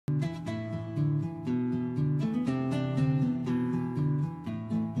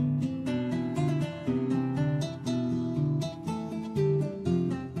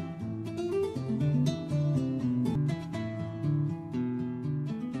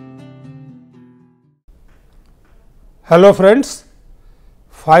Hello friends,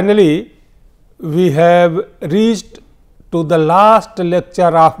 finally we have reached to the last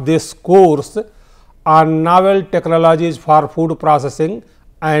lecture of this course on novel technologies for food processing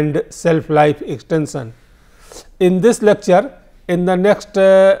and shelf life extension. In this lecture, in the next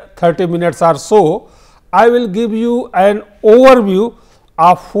 30 minutes or so, I will give you an overview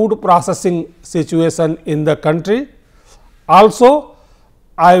of food processing situation in the country. Also,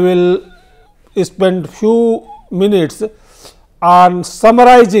 I will spend few minutes on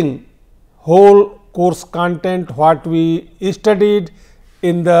summarizing whole course content what we studied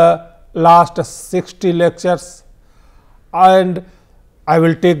in the last 60 lectures, and I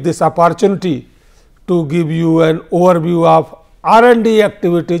will take this opportunity to give you an overview of R&D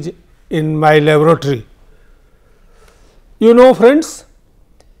activities in my laboratory. You know friends,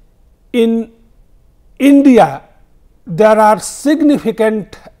 in India there are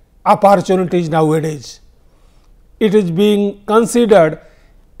significant opportunities nowadays. It is being considered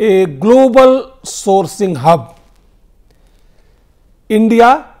a global sourcing hub.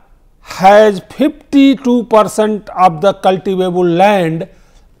 India has 52% of the cultivable land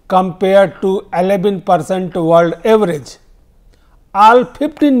compared to 11% world average. All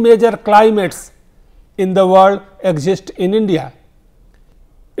 15 major climates in the world exist in India.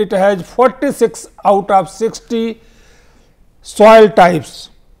 It has 46 out of 60 soil types.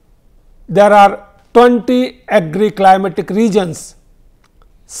 There are 20 agri-climatic regions.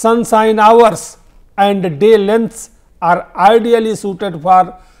 Sunshine hours and day lengths are ideally suited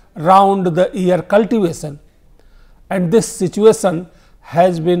for round the year cultivation, and this situation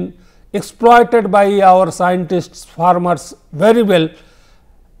has been exploited by our scientists, farmers very well.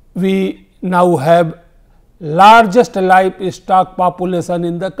 We now have largest livestock population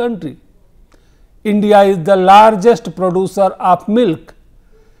in the country. India is the largest producer of milk.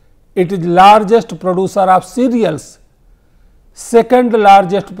 It is largest producer of cereals, second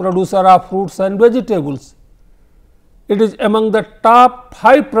largest producer of fruits and vegetables. It is among the top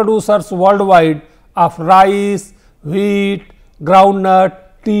 5 producers worldwide of rice, wheat, groundnut,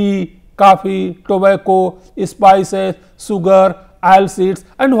 tea, coffee, tobacco, spices, sugar, oilseeds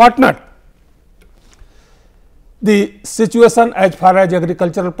and whatnot. The situation as far as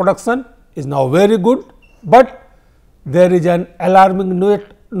agricultural production is now very good, but there is an alarming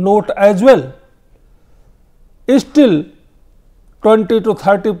note as well. Still 20 to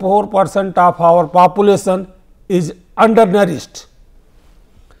 34% of our population is undernourished.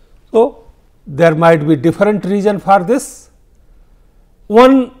 So, there might be different reason for this.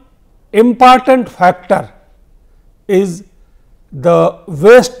 One important factor is the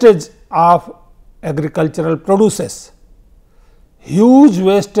wastage of agricultural produces. Huge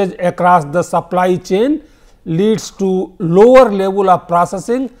wastage across the supply chain leads to lower level of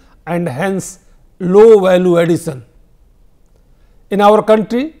processing and hence low value addition. In our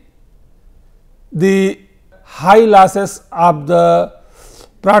country, the high losses of the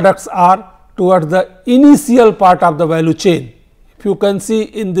products are towards the initial part of the value chain. If you can see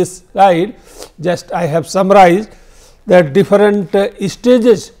in this slide, just I have summarized that different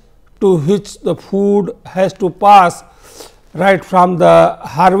stages to which the food has to pass right from the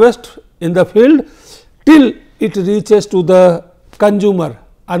harvest in the field till it reaches to the consumer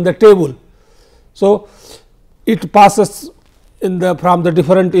on the table. So, it passes in the from the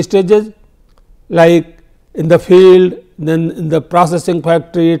different stages like in the field, then in the processing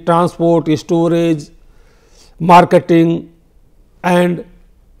factory, transport, storage, marketing and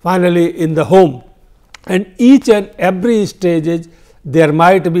finally in the home, and each and every stage there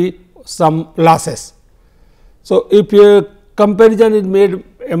might be some losses. So, if a comparison is made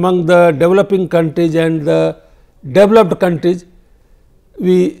among the developing countries and the developed countries,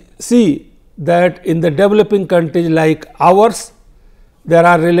 we see that in the developing countries like ours, there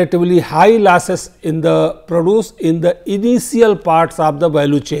are relatively high losses in the produce in the initial parts of the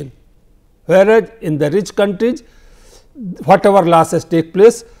value chain, whereas in the rich countries whatever losses take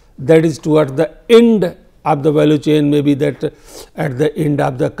place, that is towards the end of the value chain, maybe that at the end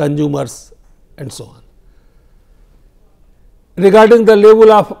of the consumers and so on. Regarding the level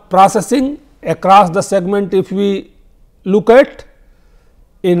of processing across the segment, if we look at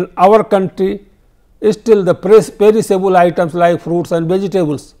in our country, still the perishable items like fruits and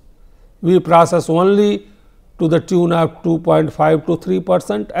vegetables, we process only to the tune of 2.5 to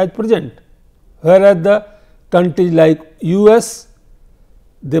 3% at present, whereas the countries like US,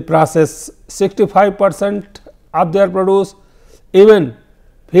 they process 65% of their produce, even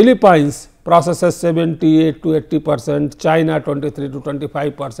Philippines processes 78 to 80%, China 23 to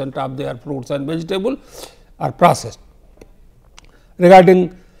 25% of their fruits and vegetables are processed.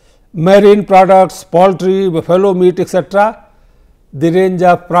 Regarding marine products, poultry, buffalo meat, etc., the range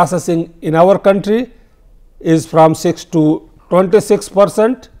of processing in our country is from 6 to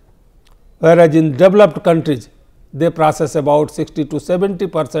 26%, whereas in developed countries they process about 60 to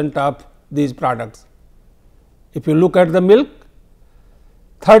 70% of these products. If you look at the milk,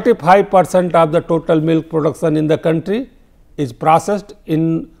 35% of the total milk production in the country is processed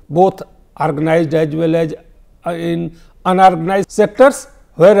in both organized as well as in unorganized sectors,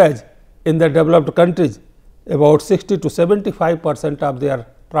 whereas in the developed countries about 60 to 75% of their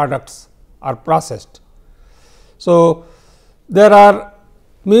products are processed. So, there are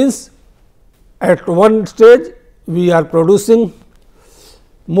means at one stage we are producing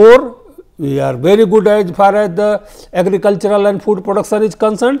more, we are very good as far as the agricultural and food production is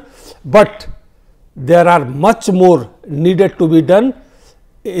concerned, but there are much more needed to be done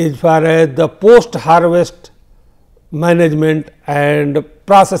as far as the post harvest management and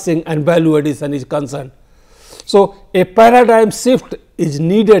processing and value addition is concerned. So, a paradigm shift is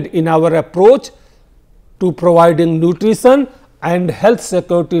needed in our approach to providing nutrition and health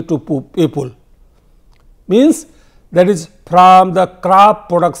security to people. Means that is, from the crop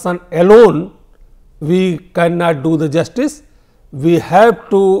production alone we cannot do the justice. We have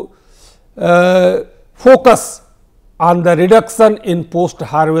to focus on the reduction in post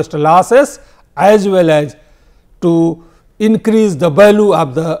harvest losses as well as to increase the value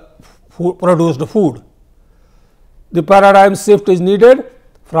of the produced food. The paradigm shift is needed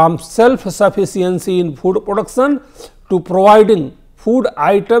from self sufficiency in food production to providing food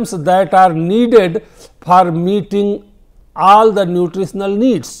items that are needed for meeting all the nutritional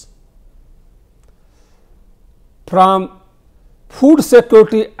needs. From food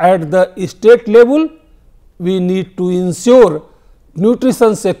security at the state level, we need to ensure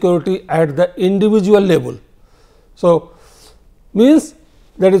nutrition security at the individual level. So, means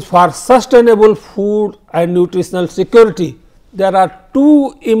that is, for sustainable food and nutritional security, there are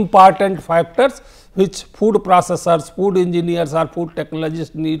two important factors which food processors, food engineers or food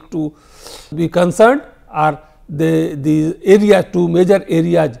technologists need to be concerned, are the area, two major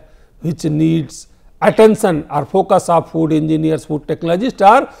areas which needs attention or focus of food engineers, food technologists,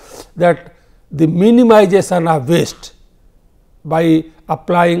 are that the minimization of waste by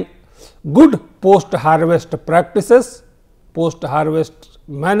applying good post harvest practices, post harvest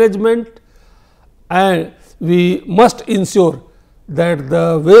management, and we must ensure that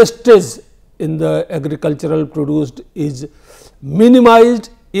the wastage in the agricultural produced is minimized,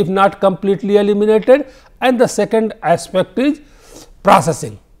 if not completely eliminated. And the second aspect is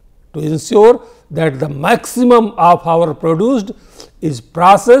processing, to ensure that the maximum of our produced is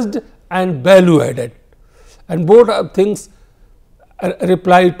processed and value added, and both things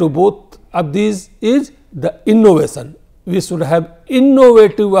reply to both of these is the innovation. We should have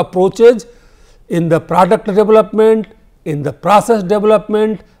innovative approaches in the product development, in the process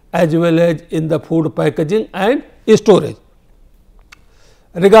development, as well as in the food packaging and storage.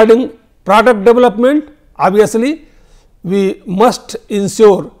 Regarding product development, obviously, we must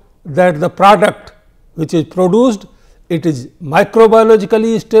ensure that the product which is produced, it is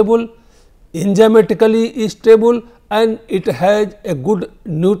microbiologically stable, enzymatically stable, and it has a good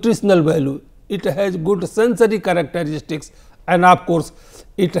nutritional value, it has good sensory characteristics, and of course,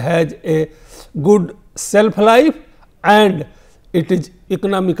 it has a good shelf life and it is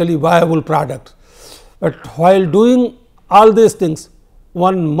economically viable product. But while doing all these things,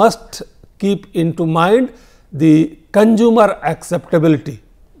 one must keep into mind the consumer acceptability.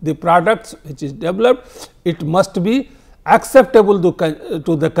 The products which is developed, it must be acceptable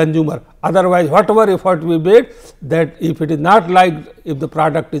to the consumer. Otherwise, whatever effort we made, that if it is not liked, if the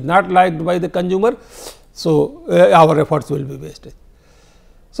product is not liked by the consumer, so our efforts will be wasted.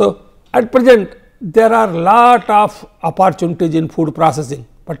 So, at present there are lot of opportunities in food processing,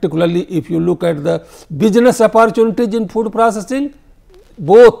 particularly if you look at the business opportunities in food processing,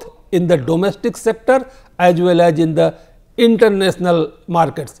 both in the domestic sector as well as in the international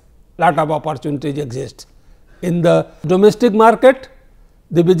markets. Lot of opportunities exist. In the domestic market,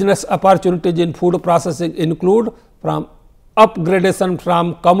 the business opportunities in food processing include from upgradation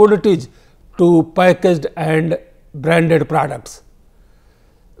from commodities to packaged and branded products.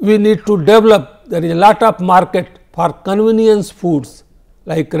 We need to develop, there is a lot of market for convenience foods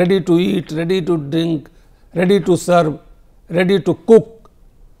like ready to eat, ready to drink, ready to serve, ready to cook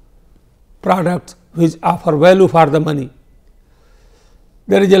products which offer value for the money.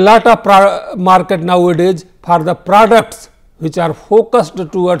 There is a lot of market nowadays for the products which are focused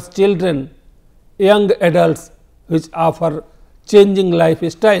towards children, young adults, which offer changing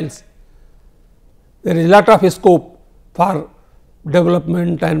lifestyles. There is a lot of scope for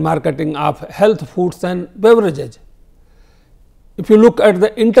development and marketing of health foods and beverages. If you look at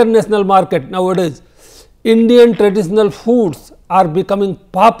the international market nowadays, Indian traditional foods are becoming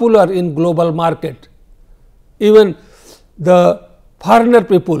popular in global market. Even the foreigner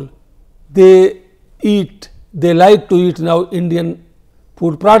people, they like to eat now Indian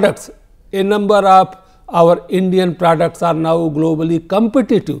food products. A number of our Indian products are now globally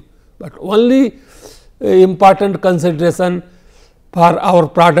competitive, but only important consideration for our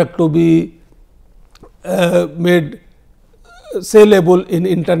product to be made saleable in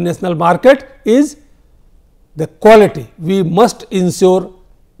international market is the quality. We must ensure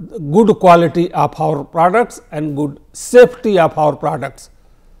good quality of our products and good safety of our products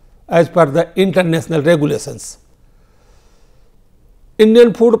as per the international regulations.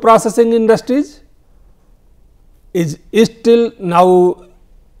 Indian food processing industries is still now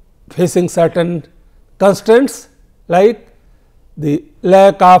facing certain constraints like the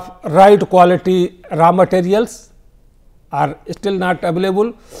lack of right quality raw materials are still not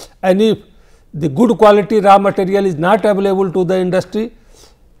available, and if the good quality raw material is not available to the industry,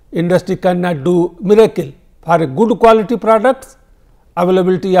 industry cannot do miracle. For a good quality products,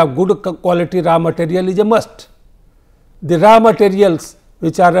 availability of good quality raw material is a must. The raw materials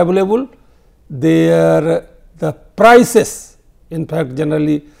which are available, the prices, in fact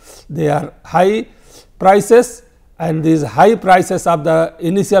generally they are high prices, and these high prices of the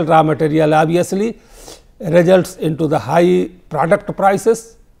initial raw material obviously results into the high product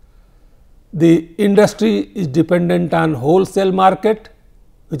prices. The industry is dependent on wholesale market,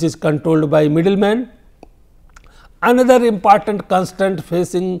 which is controlled by middlemen. Another important constraint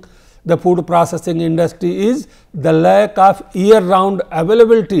facing the food processing industry is the lack of year round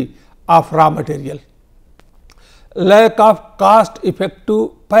availability of raw material, lack of cost effective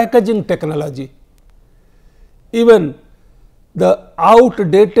packaging technology, even the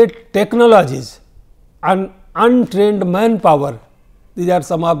outdated technologies and untrained manpower. These are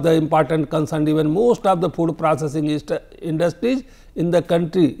some of the important concerns. Even most of the food processing industries in the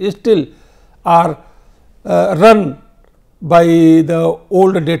country still are run by the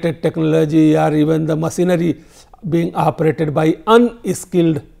old dated technology, or even the machinery being operated by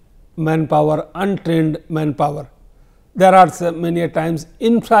unskilled manpower, untrained manpower. There are many times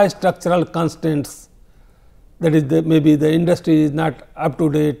infrastructural constraints, that is maybe the industry is not up to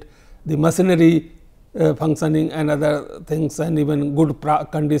date, the machinery functioning and other things, and even good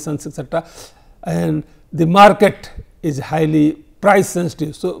conditions, etc., and the market is highly price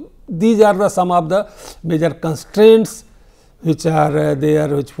sensitive. So, these are the some of the major constraints which are there,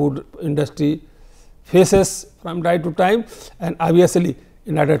 which food industry faces from time to time, and obviously,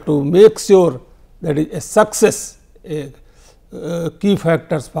 in order to make sure that is a success, key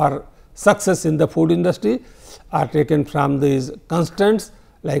factors for success in the food industry are taken from these constraints,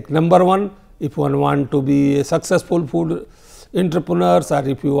 like number one, if one want to be a successful food entrepreneurs, or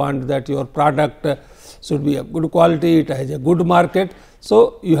if you want that your product should be a good quality, it has a good market.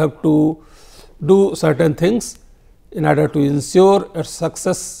 So, you have to do certain things in order to ensure a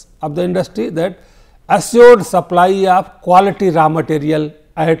success of the industry, that assured supply of quality raw material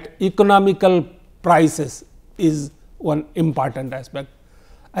at economical prices is one important aspect,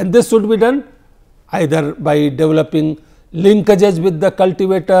 and this should be done either by developing linkages with the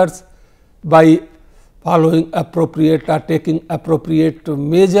cultivators, by following appropriate or taking appropriate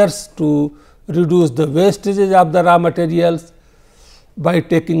measures to reduce the wastages of the raw materials, by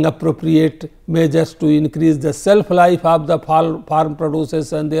taking appropriate measures to increase the shelf life of the farm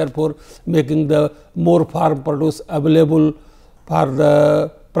produces, and therefore, making the more farm produce available for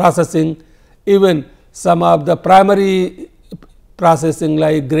the processing. Even some of the primary processing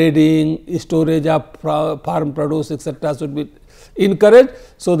like grading, storage of farm produce, etc., should be encouraged,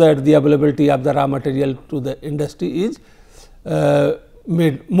 so that the availability of the raw material to the industry is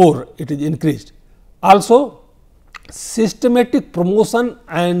made more, it is increased. Also, systematic promotion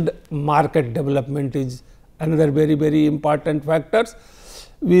and market development is another very important factors.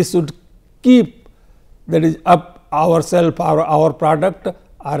 We should keep, that is, up ourselves, our product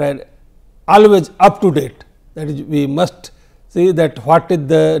are always up to date. That is, we must see that what is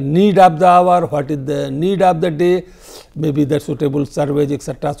the need of the hour, what is the need of the day, maybe the suitable surveys,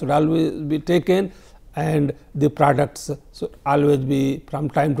 etc., should always be taken, and the products should always be from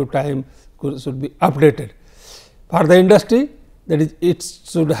time to time should be updated. For the industry, that is, it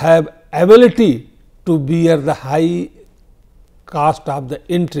should have ability to bear the high cost of the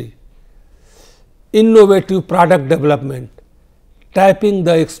entry, innovative product development, tapping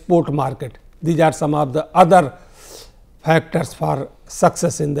the export market. These are some of the other factors for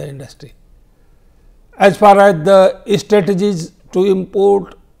success in the industry. As far as the strategies to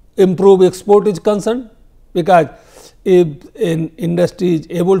improve export is concerned, because if an industry is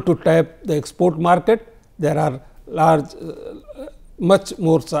able to tap the export market, there are large much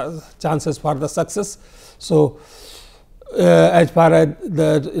more chances for the success. So, as far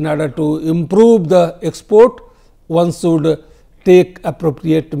as in order to improve the export, one should take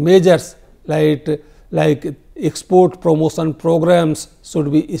appropriate measures like export promotion programs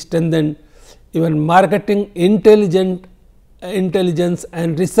should be strengthened, even marketing intelligence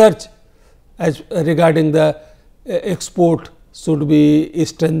and research as regarding the export should be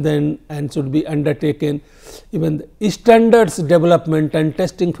strengthened and should be undertaken, even the standards development and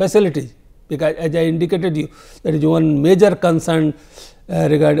testing facilities, because as I indicated you, there is one major concern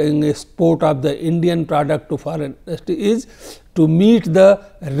regarding export of the Indian product to foreign industry is to meet the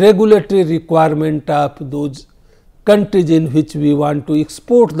regulatory requirement of those countries in which we want to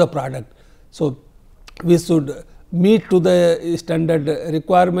export the product. So, we should meet to the standard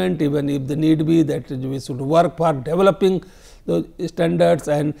requirement, even if the need be that we should work for developing those standards,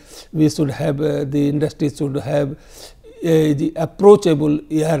 and we should have the industry should have the approachable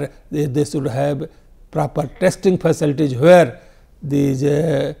here, they should have proper testing facilities where these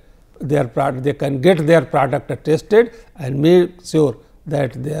their product, they can get their product tested and make sure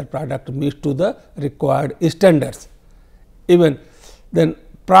that their product meets to the required standards. Even then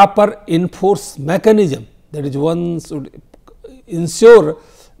proper enforce mechanism, that is, one should ensure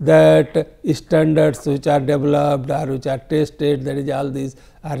that standards which are developed or which are tested, that is, all these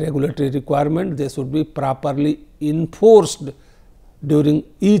are regulatory requirement, they should be properly enforced during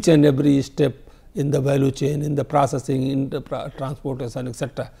each and every step in the value chain, in the processing, in the transportation,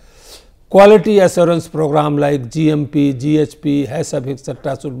 etc. Quality assurance program like GMP, GHP, HACCP,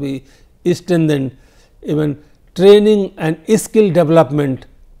 etc. should be strengthened. Even training and skill development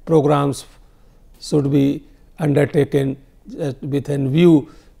programs should be undertaken with a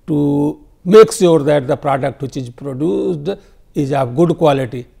view to make sure that the product which is produced is of good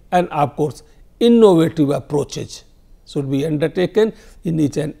quality, and of course, innovative approaches should be undertaken in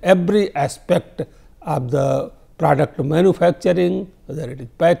each and every aspect of the product manufacturing, whether it is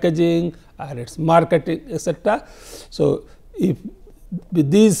packaging or its marketing, etc. So, if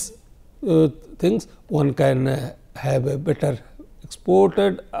with these things one can have a better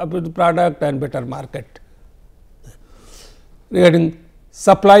exported product and better market. Regarding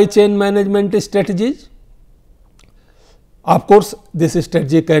supply chain management strategies, of course, this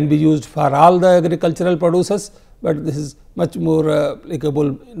strategy can be used for all the agricultural producers, but this is much more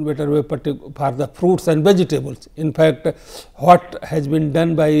applicable in better way for the fruits and vegetables. In fact, what has been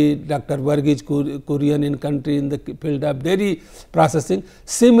done by Dr. Varghese Kurian in country in the field of dairy processing,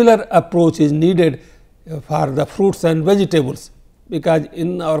 similar approach is needed for the fruits and vegetables, because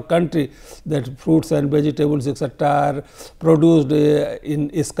in our country that fruits and vegetables etc. are produced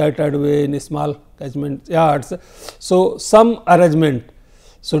in a scattered way in small catchment yards. So, some arrangement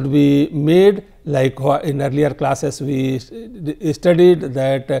should be made, like in earlier classes we studied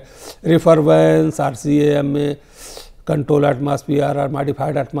that refervance or CAMA, control atmosphere or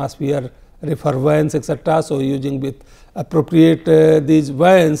modified atmosphere refervance etc. So, using with appropriate these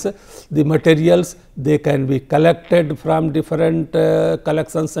vans, the materials they can be collected from different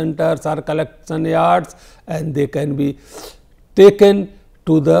collection centers or collection yards, and they can be taken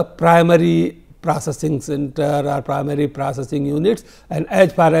to the primary processing center or primary processing units, and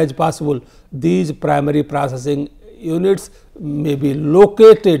as far as possible these primary processing units may be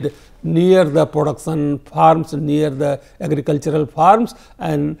located near the production farms, near the agricultural farms,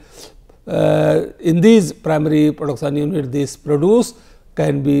 and in these primary production units this produce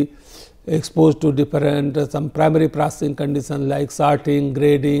can be exposed to different some primary processing conditions like sorting,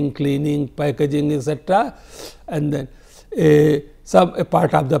 grading, cleaning, packaging etc. and then a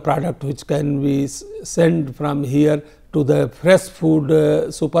part of the product which can be sent from here to the fresh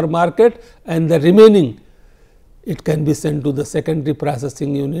food supermarket, and the remaining it can be sent to the secondary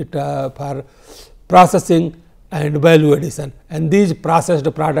processing unit for processing and value addition, and these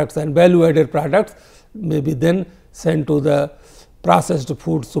processed products and value added products may be then sent to the processed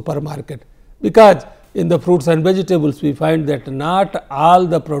food supermarket, because in the fruits and vegetables we find that not all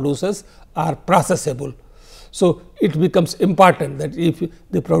the produces are processable. So, it becomes important that if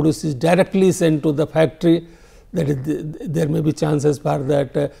the produce is directly sent to the factory, that is there may be chances for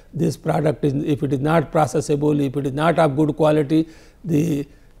that this product is, if it is not processable, if it is not of good quality,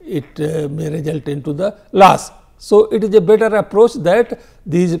 it may result into the loss. So, it is a better approach that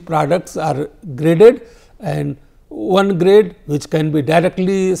these products are graded, and one grade which can be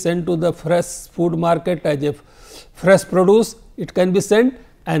directly sent to the fresh food market as a fresh produce, it can be sent,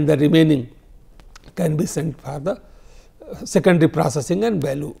 and the remaining can be sent for the secondary processing and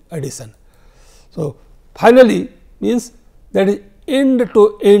value addition. So, finally, means that is end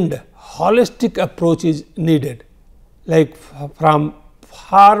to end holistic approach is needed, like from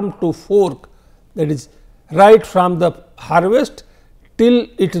farm to fork, that is right from the harvest till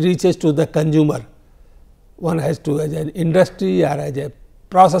it reaches to the consumer. One has to, as an industry or as a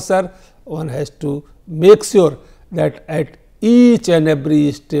processor, one has to make sure that at each and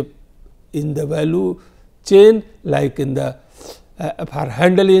every step in the value chain, like in the for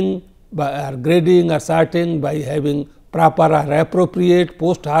handling by or grading or sorting, by having proper or appropriate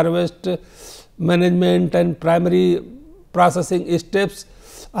post harvest management and primary processing steps,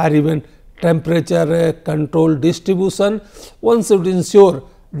 or even temperature control distribution, one should ensure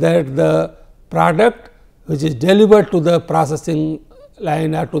that the product which is delivered to the processing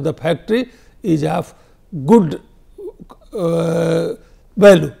line or to the factory is of good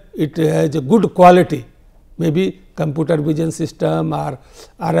value, it has a good quality, maybe computer vision system or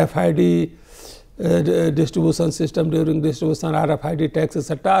RFID distribution system during distribution, RFID tags,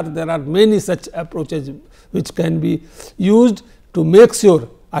 etc. There are many such approaches which can be used to make sure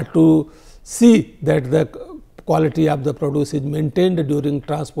or to see that the quality of the produce is maintained during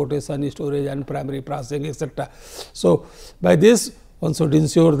transportation, storage and primary processing, etc. So, by this one should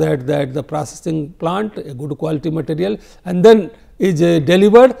ensure that the processing plant a good quality material and then is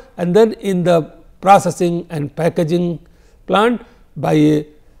delivered, and then in the processing and packaging plant by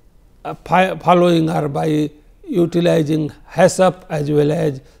following or by utilizing HACCP as well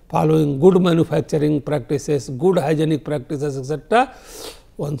as following good manufacturing practices, good hygienic practices, etc.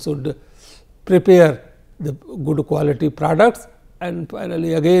 One should prepare the good quality products, and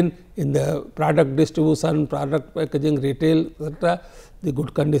finally, again in the product distribution, product packaging, retail, etc., the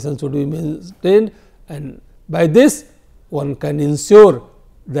good conditions should be maintained, and by this one can ensure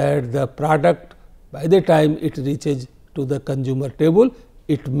that the product by the time it reaches to the consumer table,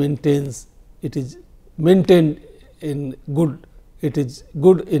 it is maintained in good, it is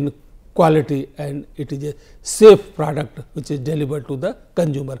good in quality and it is a safe product which is delivered to the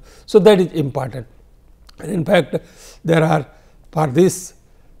consumer. So, that is important, and in fact, there are for this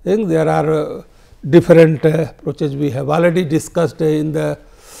thing there are different approaches we have already discussed in the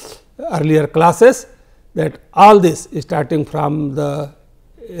earlier classes, that all this is starting from the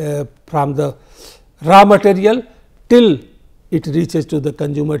raw material till it reaches to the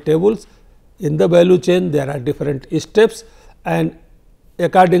consumer tables. In the value chain there are different steps, and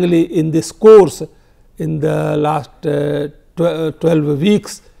accordingly in this course in the last 12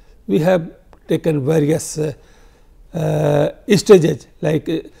 weeks we have taken various stages, like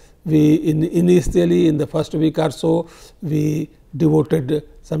we initially in the first week or so we devoted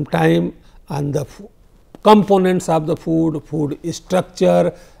some time on the components of the food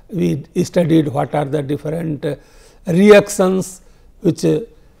structure. We studied what are the different reactions which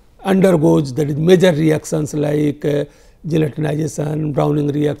undergoes, that is major reactions like gelatinization, browning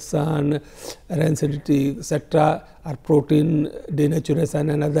reaction, rancidity, etc., or protein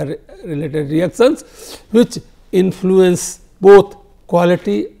denaturation and other related reactions which influence both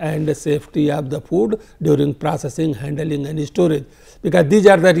quality and safety of the food during processing, handling and storage, because these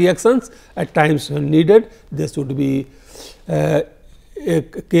are the reactions at times when needed. They should be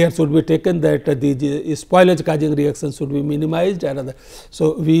care should be taken that these spoilage causing reactions should be minimized and other.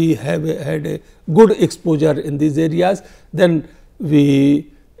 So, we have had a good exposure in these areas. Then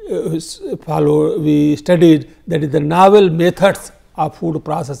we studied that is the novel methods of food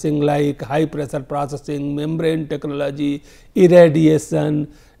processing like high pressure processing, membrane technology,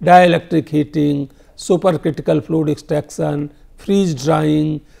 irradiation, dielectric heating, supercritical fluid extraction, freeze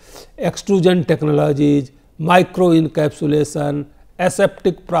drying, extrusion technologies, micro encapsulation,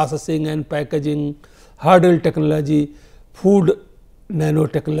 aseptic processing and packaging, hurdle technology, food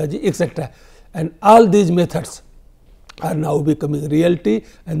nanotechnology, etc. And all these methods are now becoming reality,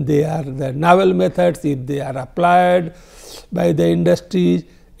 and they are the novel methods. If they are applied by the industry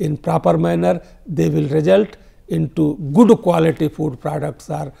in proper manner, they will result into good quality food products,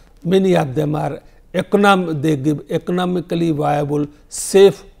 or many of them are they give economically viable,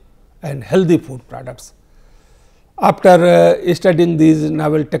 safe and healthy food products. After studying these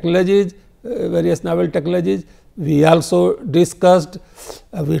novel technologies, various novel technologies, we also discussed,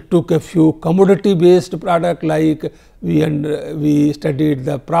 we took a few commodity based product, like we studied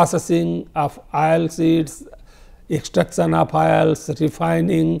the processing of oil seeds, extraction of oils,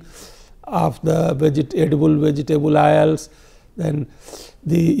 refining of the edible vegetable oils, then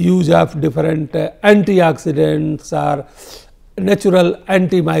the use of different antioxidants or natural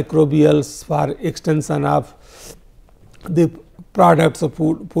antimicrobials for extension of the products of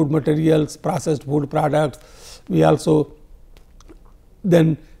food materials, processed food products. We also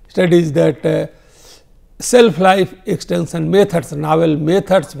then studies that shelf life extension methods, novel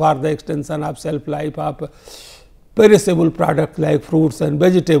methods for the extension of shelf life of perishable products like fruits and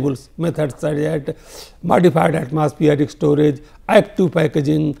vegetables, methods such as modified atmospheric storage, active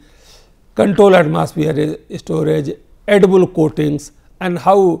packaging, control atmospheric storage, edible coatings, and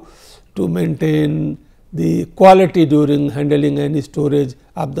how to maintain the quality during handling and storage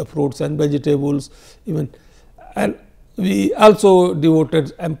of the fruits and vegetables even. And we also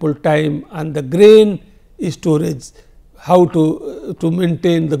devoted ample time on the grain storage, how to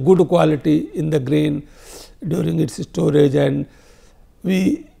maintain the good quality in the grain during its storage, and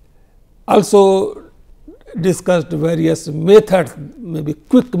we also discussed various methods, maybe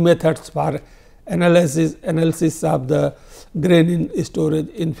quick methods for analysis of the grain in storage,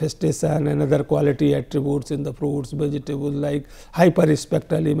 infestation and other quality attributes in the fruits, vegetables like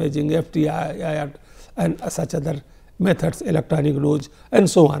hyperspectral imaging, FTIR and such other methods, electronic nose and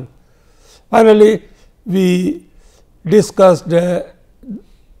so on. Finally, we discussed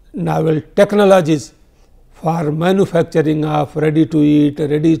novel technologies for manufacturing of ready to eat,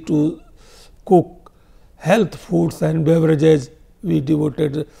 ready to cook health foods and beverages. We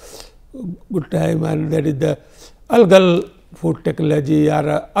devoted good time, and that is the algal food technology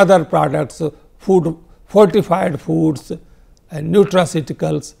or other products, food fortified foods and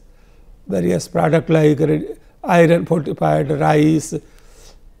nutraceuticals, various products like iron fortified rice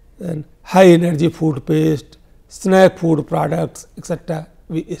and high energy food paste, snack food products, etc.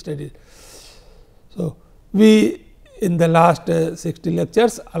 we studied. So, we in the last 60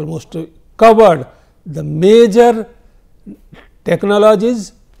 lectures almost covered the major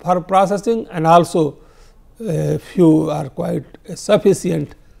technologies for processing, and also a few are quite a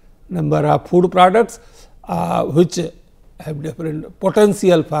sufficient number of food products which have different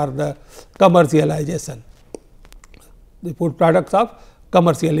potential for the commercialization. The food products of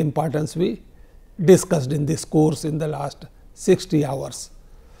commercial importance we discussed in this course in the last 60 hours.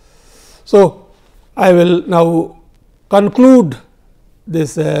 So, I will now conclude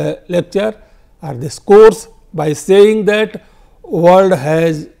this lecture or this course by saying that world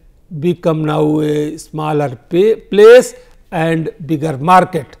has become now a smaller place and bigger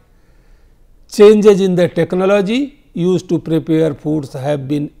market. Changes in the technology used to prepare foods have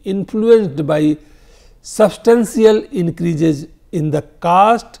been influenced by substantial increases in the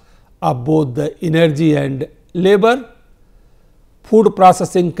cost of both the energy and labor. Food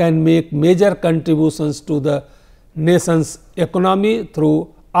processing can make major contributions to the nation's economy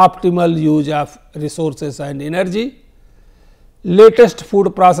through optimal use of resources and energy. Latest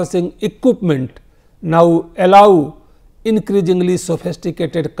food processing equipment now allow increasingly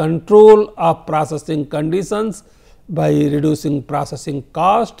sophisticated control of processing conditions by reducing processing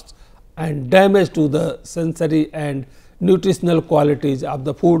costs and damage to the sensory and nutritional qualities of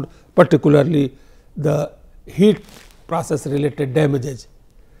the food, particularly the heat process related damages.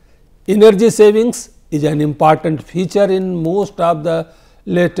 Energy savings is an important feature in most of the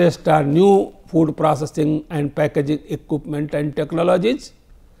latest or new food processing and packaging equipment and technologies.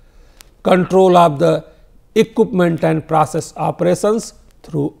 Control of the equipment and process operations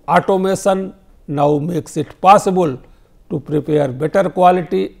through automation now makes it possible to prepare better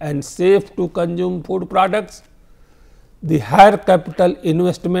quality and safe to consume food products. The higher capital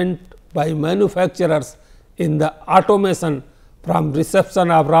investment by manufacturers in the automation from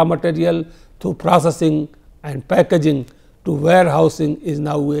reception of raw material to processing and packaging to warehousing is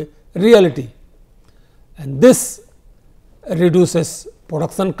now a reality, and this reduces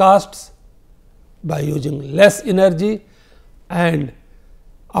production costs by using less energy and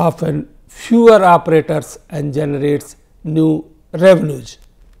often fewer operators and generates new revenues.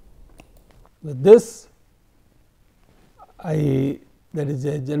 With this, that is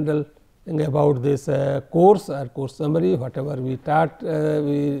a general thing about this course or course summary, whatever we taught,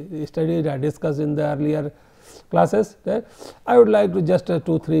 we studied or discussed in the earlier classes. I would like to just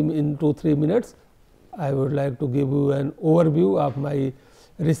 2-3 minutes, I would like to give you an overview of my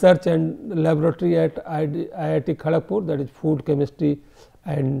research and laboratory at IIT Kharagpur, that is Food Chemistry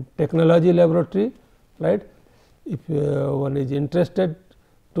and Technology Laboratory, right. If one is interested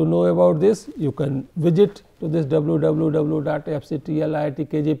to know about this, you can visit to this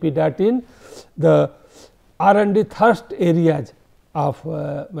www.fctl.iitkjp.in. The R&D thrust areas of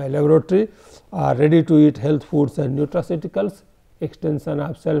my laboratory are ready to eat health foods and nutraceuticals, extension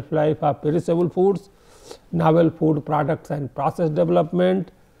of shelf life of perishable foods, novel food products and process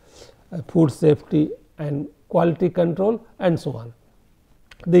development, food safety and quality control, and so on.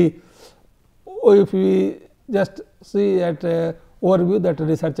 If we just see at overview that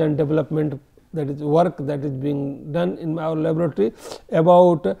research and development that is work that is being done in our laboratory,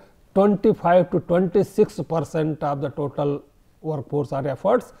 about 25 to 26% of the total workforce or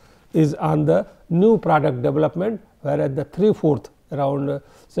efforts is on the new product development, whereas the 3/4 around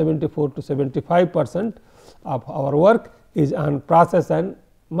 74 to 75% of our work is on process and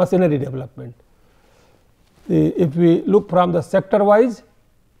machinery development. If we look from the sector wise,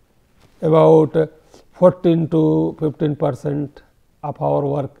 about 14 to 15% of our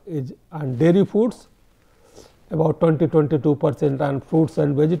work is on dairy foods, about 20-22% on fruits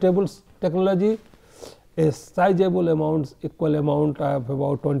and vegetables technology, a sizable amount, equal amount of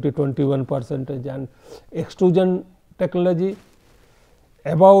about 20-21% on extrusion technology,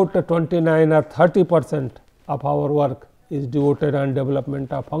 about 29 or 30% of our work is devoted on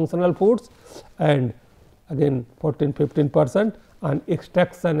development of functional foods, and again 14-15% on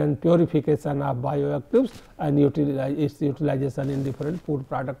extraction and purification of bioactives and its utilization in different food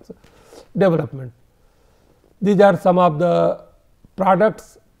products development. These are some of the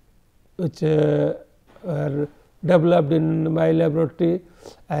products which were developed in my laboratory,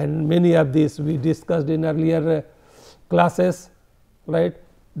 and many of these we discussed in earlier classes, right.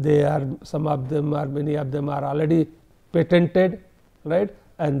 They are, some of them or many of them are already patented, right,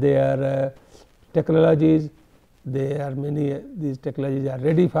 and they are technologies, they are many, these technologies are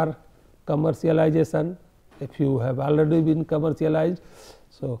ready for commercialization, a few have already been commercialized.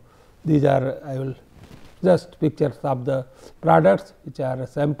 So, these are, I will just pictures of the products which are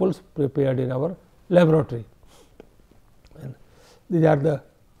samples prepared in our laboratory. And these are the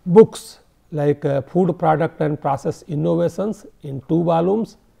books like food product and process innovations in 2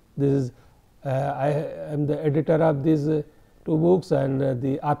 volumes. This is I am the editor of these 2 books, and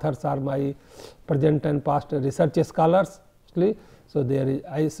the authors are my present and past research scholars. So, there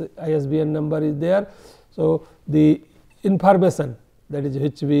is ISBN number is there. So, the information that is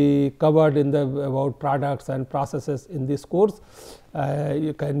which we covered in the about products and processes in this course,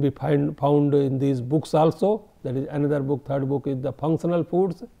 you can be found in these books also. That is another book, third book is the functional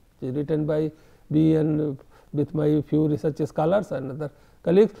foods, written by me and with my few research scholars and other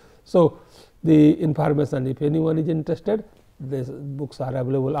colleagues. So, the information, if anyone is interested, these books are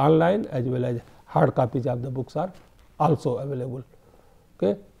available online as well as hard copies of the books are also available.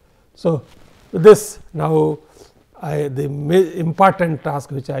 Okay. So, this now the important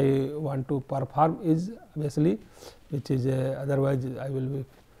task which I want to perform is obviously, which is otherwise I will be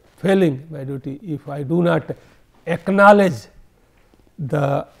failing my duty if I do not acknowledge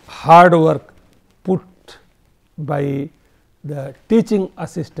the hard work put by the teaching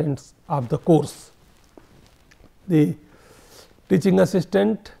assistants of the course. The teaching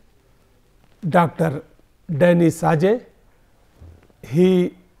assistant Dr. Danny Sajay,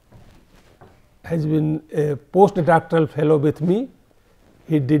 he has been a postdoctoral fellow with me.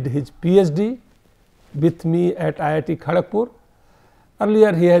 He did his PhD with me at IIT Kharagpur.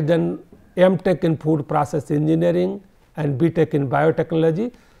 Earlier he has done M.Tech in food process engineering and B.Tech in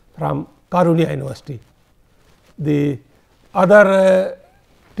biotechnology from Karunia University. The other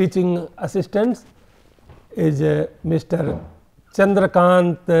teaching assistants is Mr.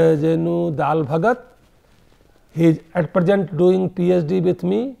 Chandrakant Jenu Dal Bhagat. He is at present doing PhD with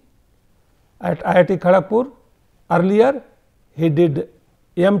me at IIT Kharagpur. Earlier he did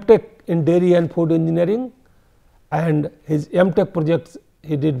M.Tech in dairy and food engineering, and his M.Tech projects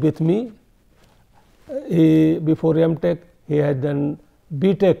he did with me. Before M.Tech he had done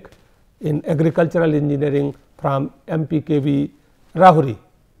B.Tech in agricultural engineering from MPKV Rahuri.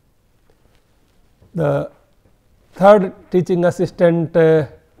 The third teaching assistant has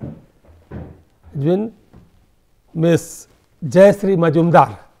been Miss Jayashree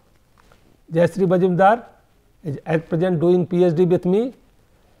Majumdar. Jayashree Majumdar is at present doing PhD with me.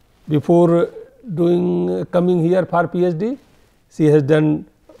 Before coming here for PhD, she has done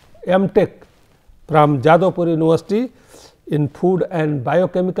M.Tech from Jadavpur University in food and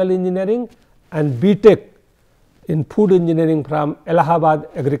biochemical engineering, and B.Tech in food engineering from Allahabad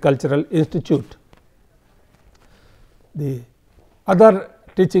Agricultural Institute. The other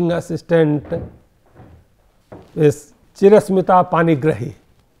teaching assistant is Chirasmita Panigrahi.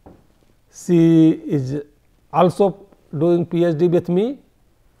 She is also doing PhD with me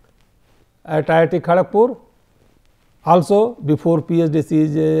at IIT Kharagpur. Also before PhD she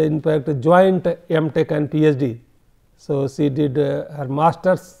is in fact joint M.Tech and PhD. So, she did her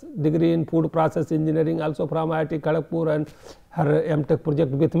master's degree in food process engineering also from IIT Kharagpur and her M.Tech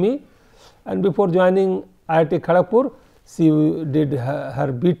project with me, and before joining IIT Kharagpur she did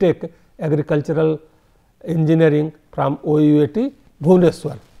her B.Tech agricultural engineering from OUAT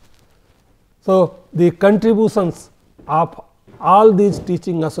Bhubaneswar. So, the contributions of all these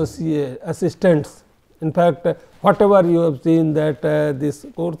teaching assistants. In fact, whatever you have seen that this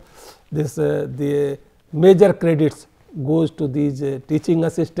course, the major credits goes to these teaching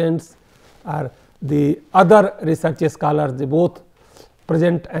assistants or the other research scholars, the both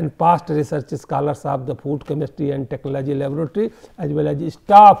present and past research scholars of the food chemistry and technology laboratory, as well as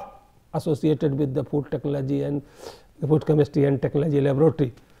staff associated with the food technology and the food chemistry and technology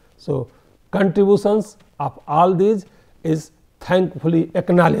laboratory. So, contributions of all these is thankfully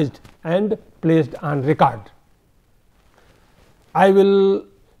acknowledged and placed on record. I will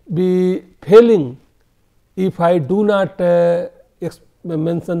be failing if I do not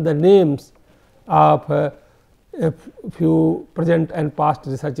mention the names of a few present and past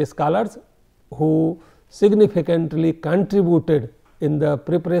research scholars who significantly contributed in the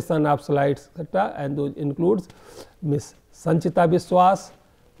preparation of slides, etc., and those includes Ms. Sanchita Biswas,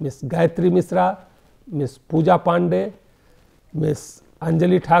 Ms. Gayatri Misra, Ms. Pooja Pandey, Ms.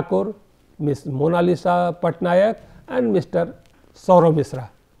 Anjali Thakur, Ms. Mona Lisa Patnaik and Mr. Saurav Misra.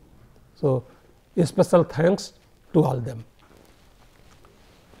 So, a special thanks to all them.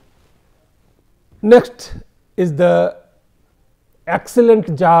 Next is the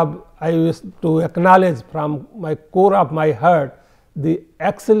excellent job I wish to acknowledge from my core of my heart, the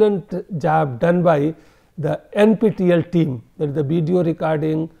excellent job done by the NPTEL team, that is the video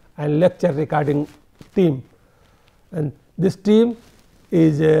recording and lecture recording team. And this team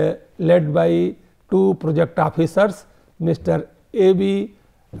is led by two project officers, Mr. A.B.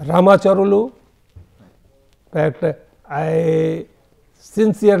 Ramacharulu. In fact, I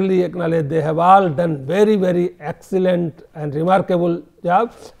sincerely acknowledge they have all done very excellent and remarkable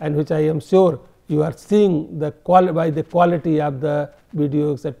job, and which I am sure you are seeing the by the quality of the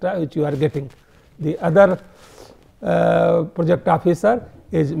video, etc., which you are getting. The other project officer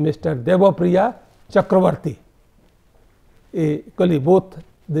is Mr. Devapriya Chakravarti. Equally, both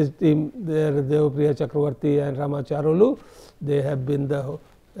this team, Devapriya Chakravarti and Ramacharulu, they have been the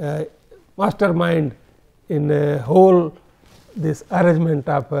mastermind in whole this arrangement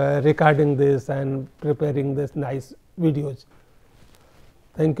of recording this and preparing this nice videos.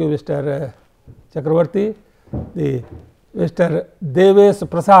 Thank you, Mr. Chakravarti. The Mr. Devesh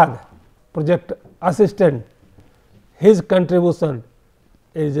Prasad, project assistant, his contribution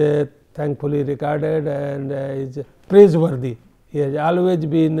is thankfully recorded and is praiseworthy. He has always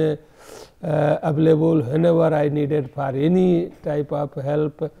been available whenever I needed for any type of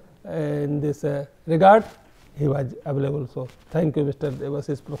help in this regard. He was available. So, thank you, Mr.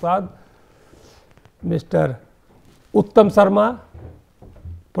 Devasis Prasad. Mr. Uttam Sharma,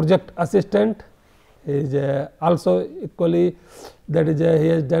 project assistant, is also equally, that is he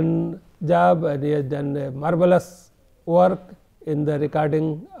has done job and he has done marvelous work in the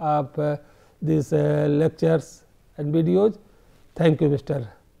recording of these lectures and videos. Thank you, Mr.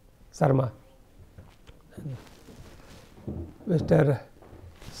 Sharma. Mr.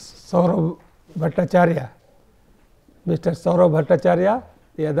 Saurav Bhattacharya. Mr. Saurav Bhattacharya,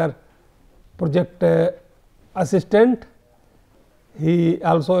 the other project assistant, he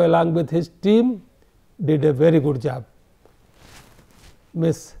also along with his team did a very good job.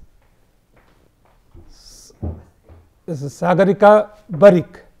 Ms. Sagarika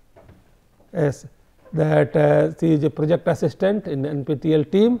Barik, yes, that she is a project assistant in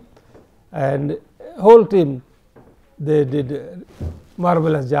NPTEL team, and whole team they did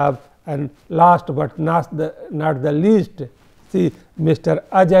marvelous job. And last but not the least, see Mr.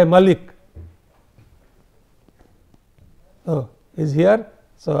 Ajay Malik is here.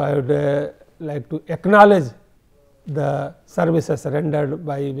 So, I would like to acknowledge the services rendered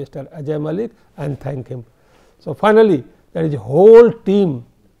by Mr. Ajay Malik and thank him. So, finally, there is a whole team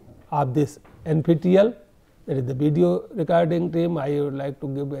of this NPTEL, that is the video recording team. I would like to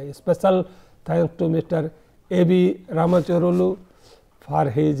give a special thanks to Mr. A.B. Ramacharulu for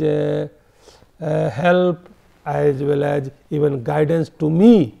his help as well as even guidance to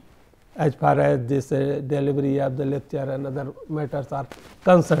me as far as this delivery of the lecture and other matters are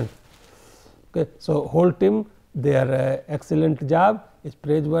concerned. Okay. So, whole team, their excellent job is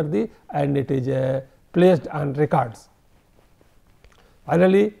praiseworthy and it is placed on records.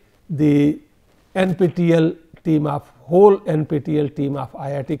 Finally, the NPTEL team of whole NPTEL team of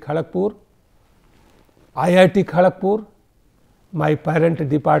IIT Kharagpur, my parent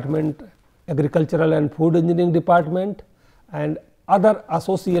department, agricultural and food engineering department, and other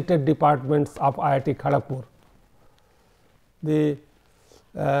associated departments of IIT Kharagpur.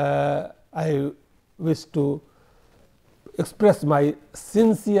 I wish to express my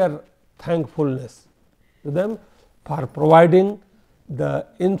sincere thankfulness to them for providing the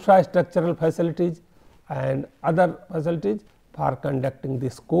infrastructural facilities and other facilities for conducting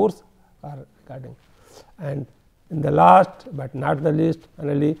this course are regarding. And in the last but not the least,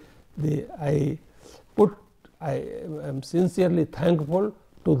 finally, I am sincerely thankful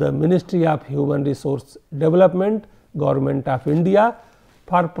to the Ministry of Human Resource Development, Government of India,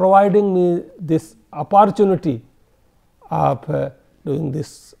 for providing me this opportunity of doing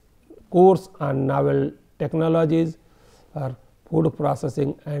this course on novel technologies for food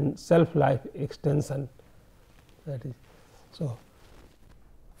processing and shelf life extension. That is so.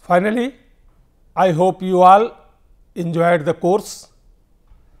 Finally, I hope you all enjoyed the course.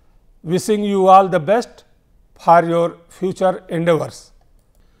 Wishing you all the best for your future endeavors.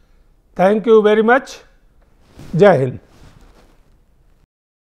 Thank you very much. Jai Hind.